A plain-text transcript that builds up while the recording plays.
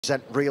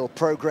Present real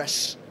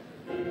progress.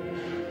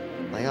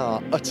 They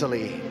are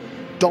utterly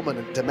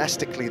dominant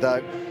domestically,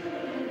 though.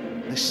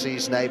 This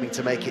season aiming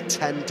to make it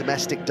 10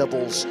 domestic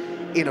doubles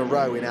in a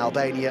row in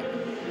Albania.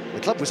 The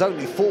club was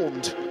only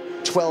formed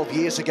 12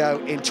 years ago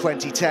in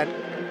 2010.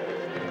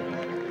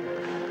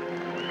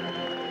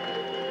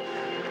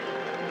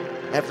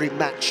 Every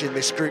match in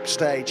this group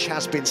stage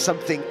has been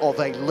something of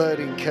a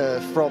learning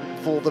curve for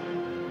the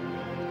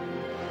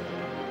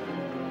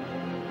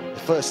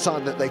first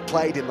time that they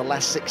played in the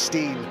last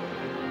 16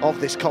 of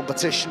this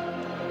competition.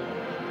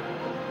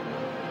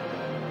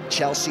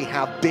 Chelsea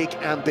have big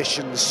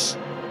ambitions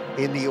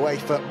in the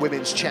UEFA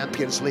Women's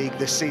Champions League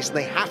this season.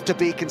 They have to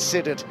be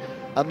considered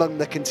among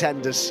the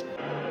contenders.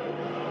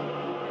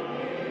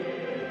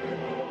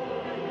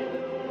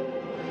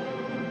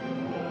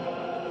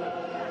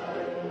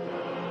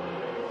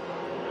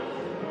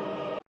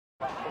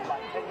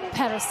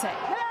 Perisic.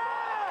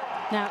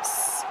 Now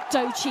it's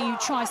Doci who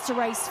tries to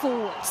race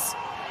forwards.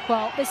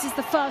 Well, this is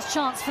the first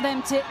chance for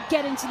them to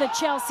get into the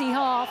Chelsea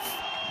half.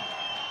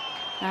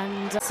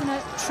 And it's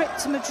a trip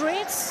to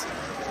Madrid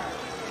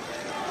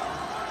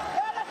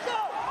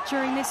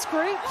during this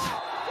group.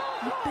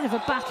 A bit of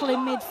a battle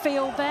in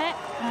midfield there,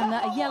 and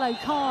a yellow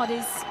card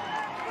is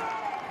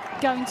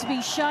going to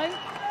be shown.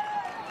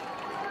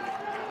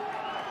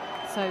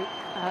 So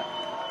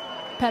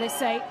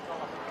Perisic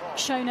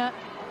shown a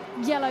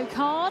yellow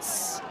card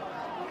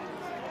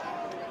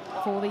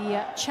for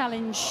the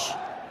challenge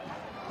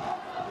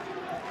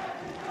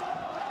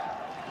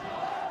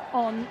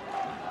on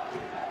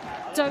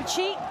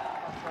Doci.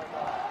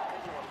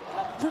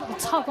 A little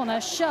tug on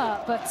her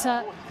shirt,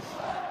 but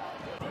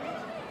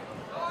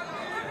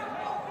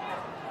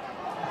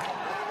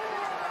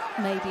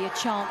maybe a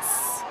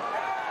chance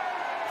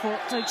for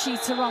Doci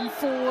to run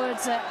forward,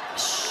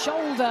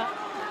 shoulder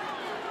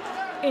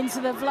into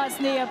the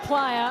Vllaznia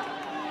player.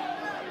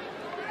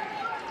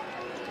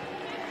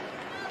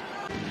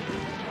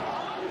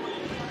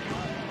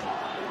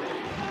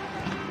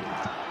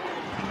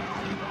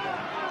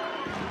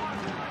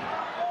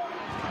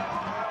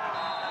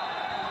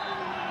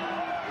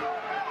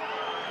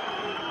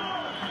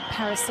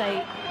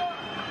 Perisic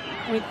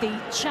with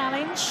the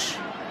challenge.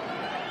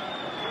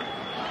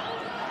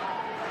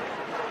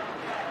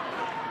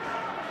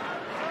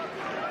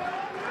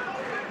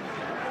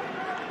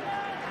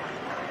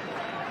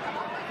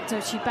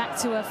 Doci back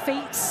to her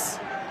feet,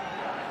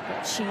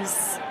 but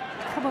she's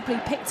probably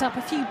picked up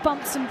a few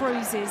bumps and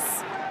bruises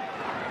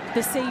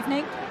this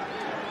evening.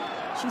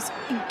 She's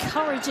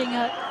encouraging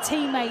her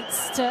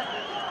teammates to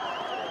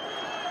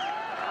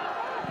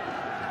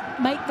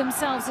make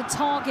themselves a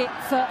target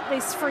for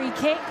this free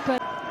kick, but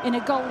in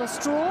a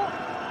goalless draw.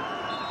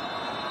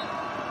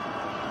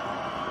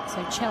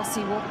 So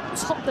Chelsea will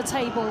top the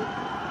table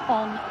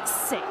on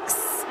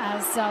 6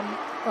 as,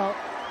 well,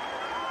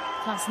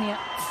 Vllaznia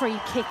free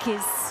kick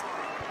is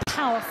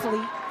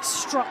powerfully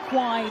struck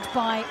wide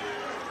by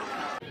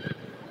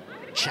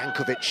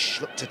Jankovic.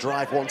 Looked to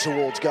drive one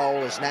towards goal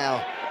as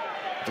now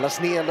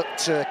Vllaznia looked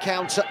to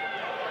counter.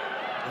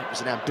 It was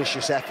an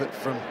ambitious effort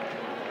from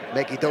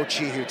MEGI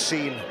DOCI, who'd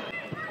seen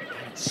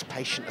its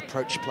patient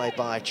approach play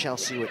by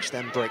Chelsea, which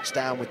then breaks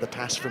down with the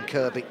pass from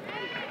Kirby.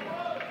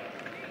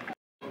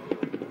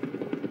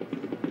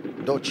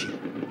 Doci.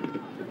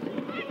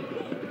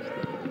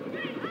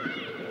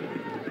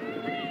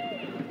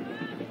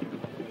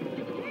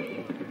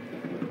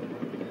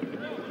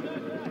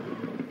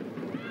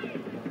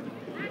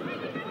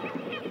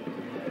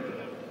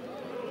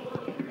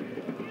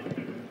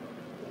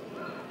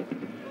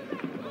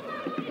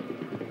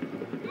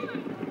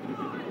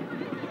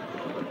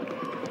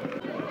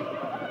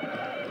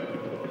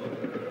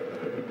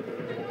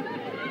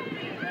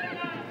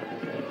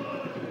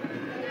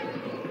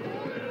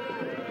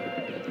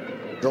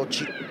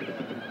 Doci.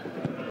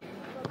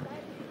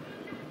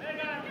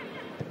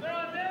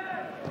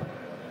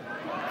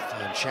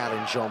 Firm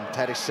challenge on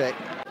Perisic.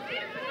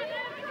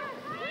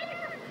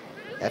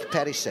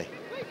 Perisic.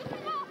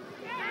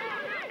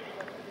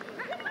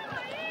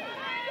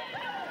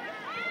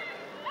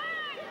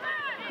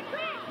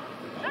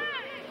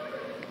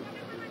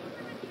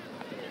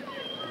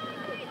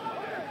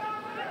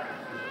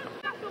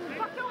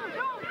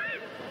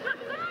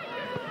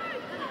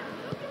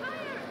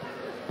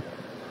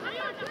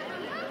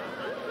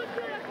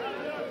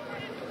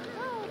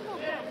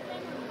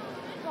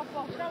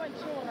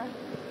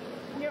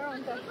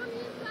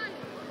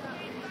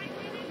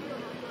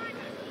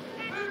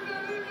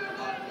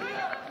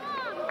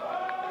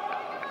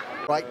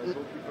 Brighton.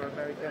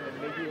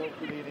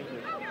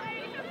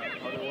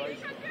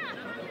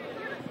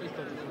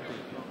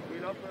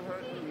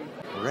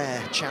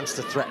 Rare chance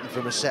to threaten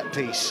from a set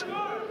piece.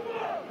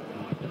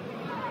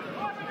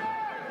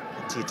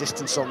 Plenty of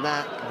distance on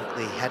that.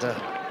 The header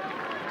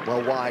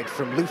well wide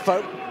from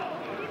Lufo.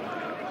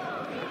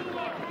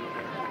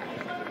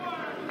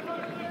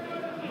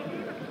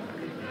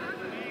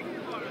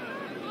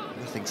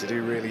 Nothing to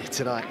do really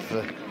tonight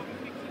for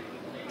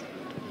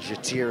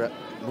Jatira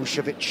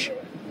Mušović.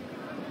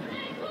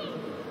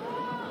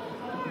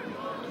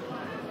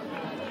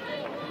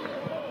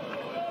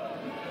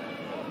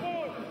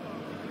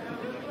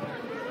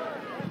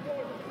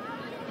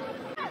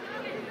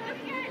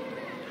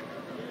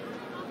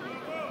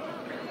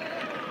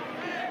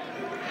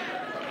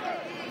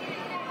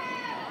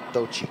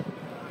 Doci.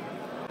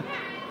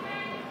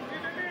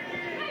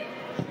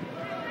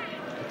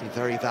 Could be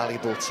very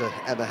valuable to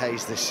Emma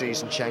Hayes this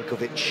season,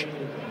 Cankovic.